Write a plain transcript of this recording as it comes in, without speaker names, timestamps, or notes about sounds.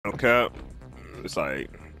cap. It's like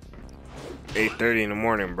 8:30 in the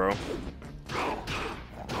morning, bro.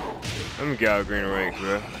 Let me get out of green ranks,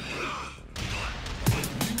 bro.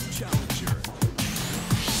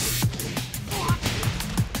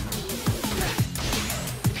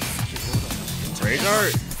 Rage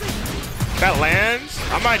art? That lands?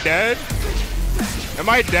 Am I dead? Am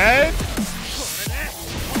I dead?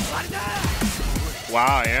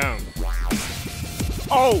 Wow, I am.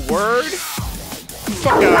 Oh, word?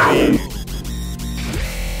 Fuck out of here.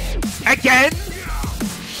 Again?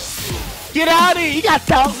 Get out of here. You got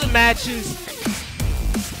 1,000 matches.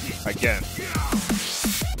 Again.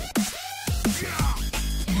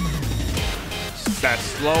 That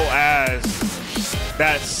slow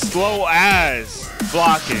ass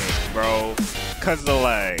blocking, bro. Cause of the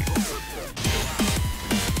lag.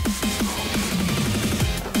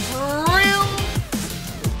 For real?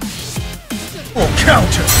 Or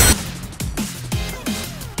counter.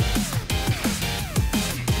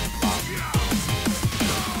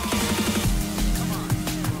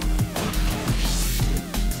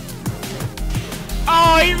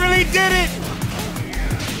 Oh, he really did it!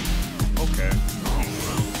 Okay.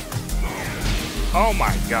 Oh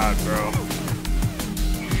my god, bro.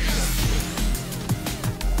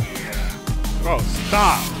 Bro,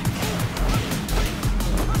 stop.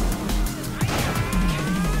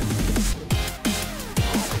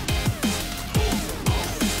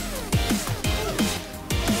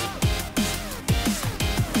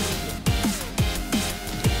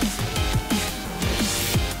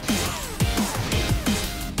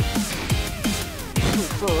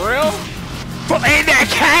 For real? But ain't that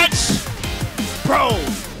catch? Bro,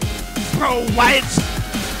 what?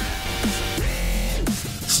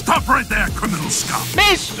 Stop right there, criminal scum.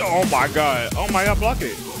 Miss! Oh my god, block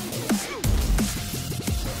it.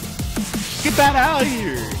 Get that out of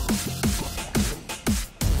here.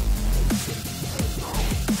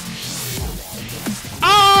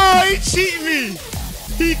 Oh, he cheated me.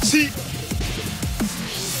 He cheat.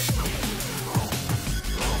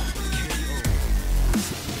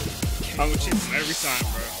 I'm gonna cheat him every time,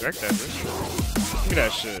 bro. Wreck that bitch. Look at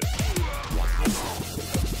that shit.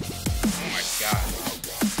 Oh my god.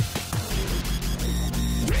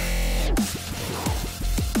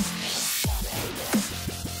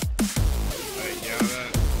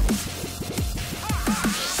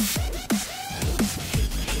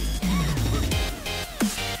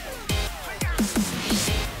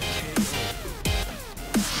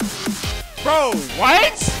 Bro,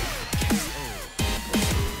 what?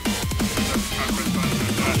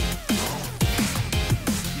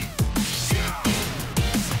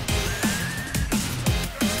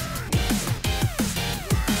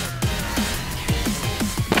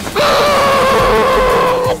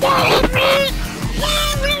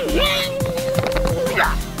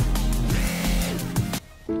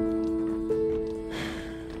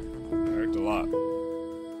 Hurt a lot.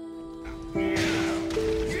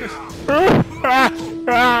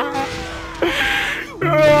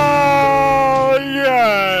 Oh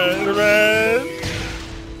yeah, man.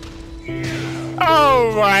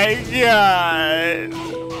 Oh my god.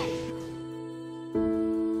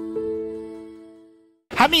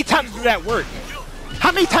 How many times did that work?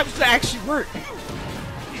 How many times did that actually work?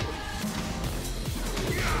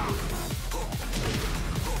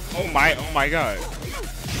 Oh my god.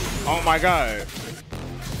 Oh my god.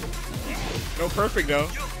 No perfect though.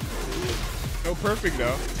 No perfect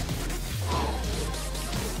though.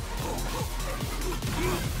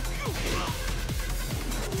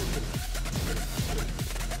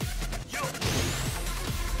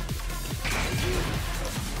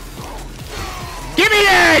 Give me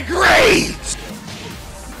that great!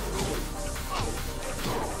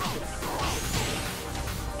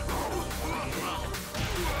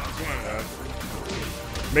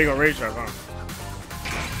 They gonna rage trap, huh?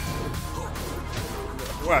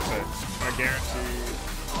 What I said? I guarantee.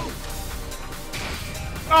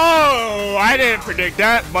 Oh, I didn't predict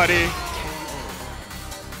that, buddy.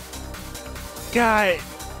 God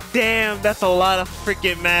damn, that's a lot of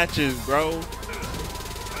freaking matches, bro.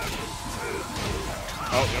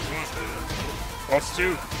 Oh, that's one. That's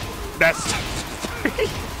two. That's three.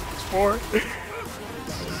 It's four.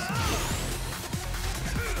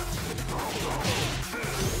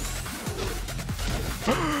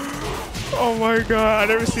 Oh my god, I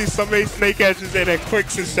never seen so many snake edges in a quick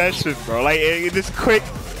succession, bro. Like, in this quick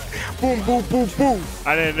boom, boom, boom, boom.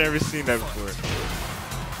 I didn't never seen that before.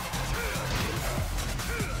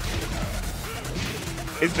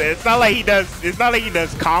 It's not like he does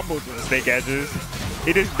combos with snake edges.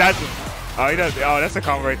 He just does them. Oh, he does. Oh, that's a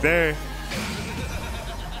combo right there.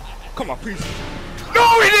 Come on, please.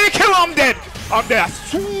 No, he didn't Oh, I'm dead. I'm dead. I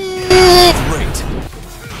swear. Great.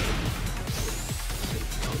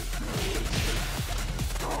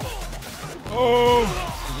 Oh.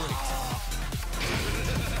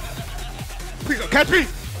 Please don't catch me.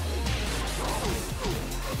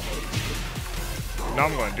 No,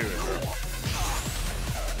 I'm gonna do it, bro.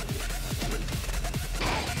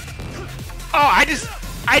 Oh, I just,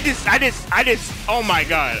 oh my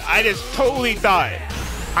god. I just totally thought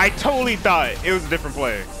it was a different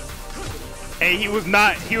player. And he was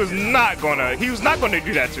not gonna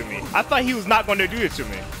do that to me. I thought he was not gonna do it to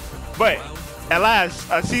me. But at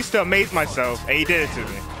last, I ceased to amaze myself, and he did it to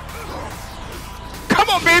me. Come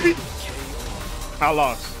on, baby! I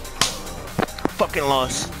lost. Fucking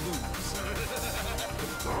lost.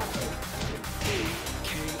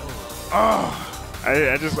 Oh,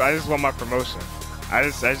 I just want my promotion. I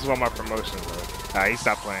just want my promotion, bro. Alright, he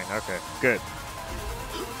stopped playing. Okay, good.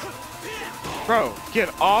 Bro,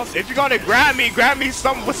 get off. If you're gonna grab me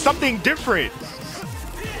with something different.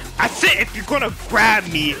 I said if you're gonna grab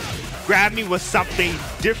me with something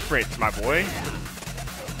different, my boy.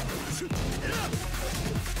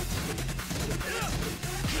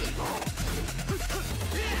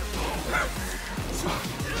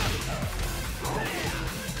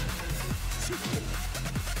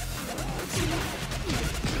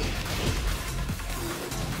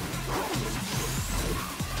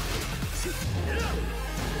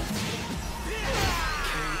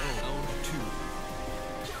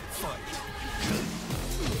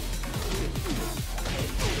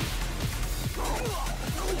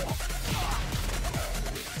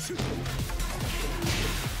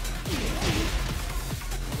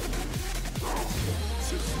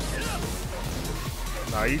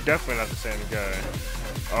 Nah, you definitely not the same guy.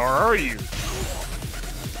 Or are you?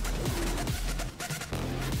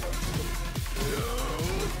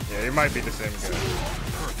 Yeah, you might be the same guy.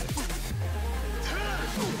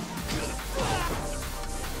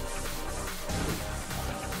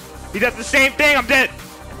 He does the same thing, I'm dead!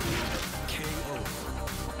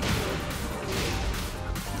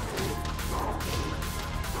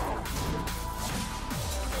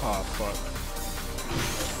 Oh, fuck.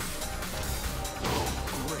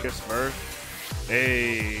 Get Smurf.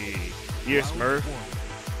 Hey, you Smurf.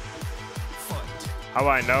 How do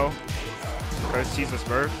I know? Because he's a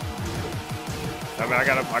Smurf. I mean, I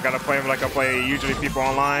gotta play him like I play usually people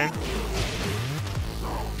online.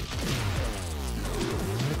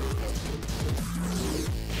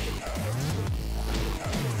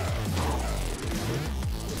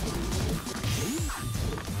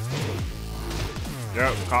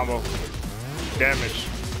 Yep, combo. Damage.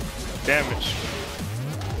 Damage.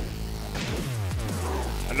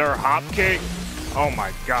 Another hop kick. Oh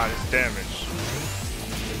my god, it's damage.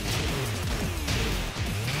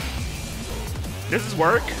 Does this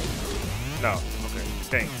work? No. Okay.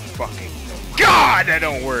 Thank fucking God, that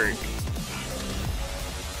don't work.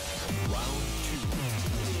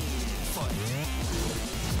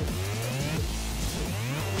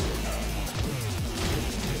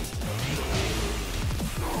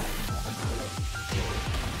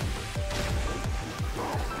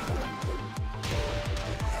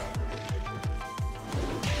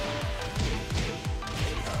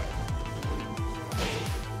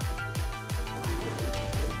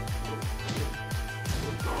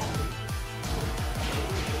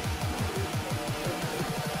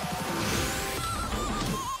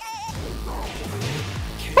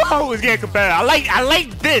 Oh, it's getting competitive. I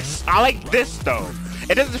like this. I like this though.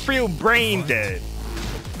 It doesn't feel brain dead.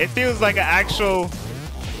 It feels like an actual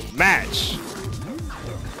match.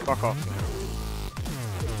 Fuck off.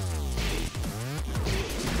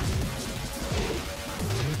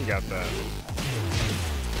 You got that.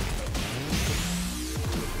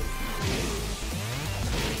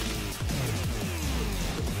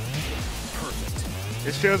 Perfect.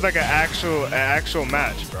 This feels like an actual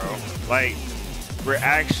match, bro. Like we're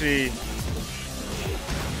actually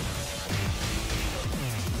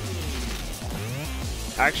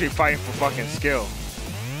fighting for fucking skill.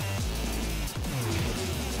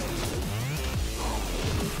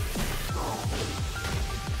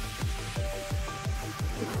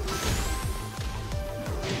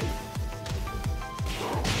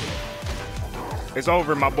 It's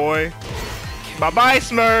over, my boy. Bye-bye,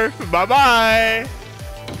 Smurf. Bye-bye.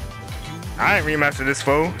 I ain't remastered this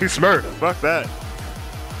fool. He's Smurf. Fuck that.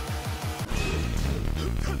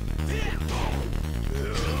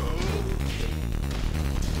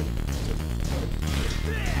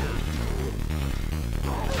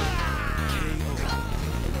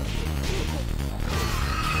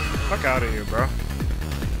 Fuck out of here, bro.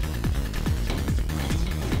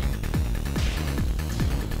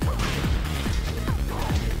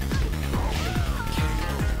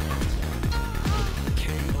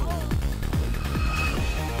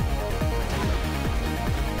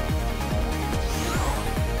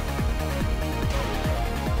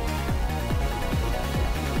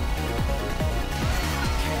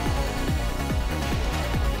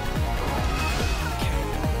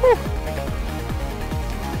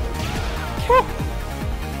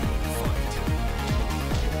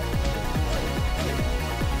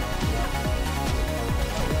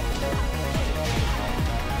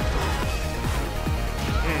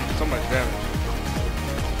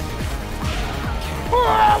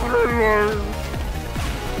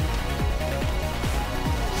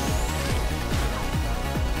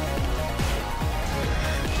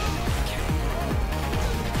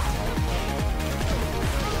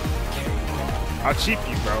 I'll cheap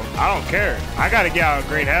you, bro. I don't care. I gotta get out of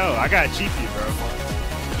green hell. I gotta cheap you, bro.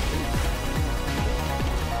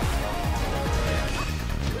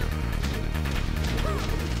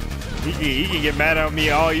 He can get mad at me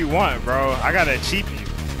all you want, bro. I gotta cheap you.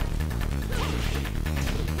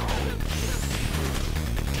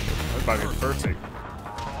 That's about to be perfect.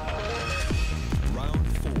 Round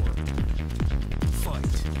 4. Fight.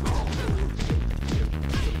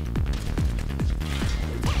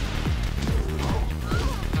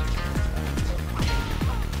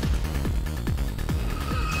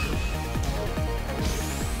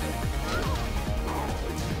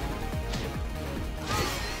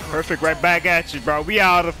 Perfect, right back at you, bro. We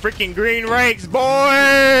out of the freaking green ranks, boy!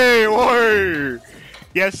 Word!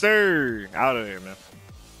 Yes, sir. Out of there, man.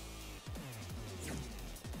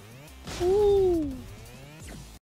 Ooh.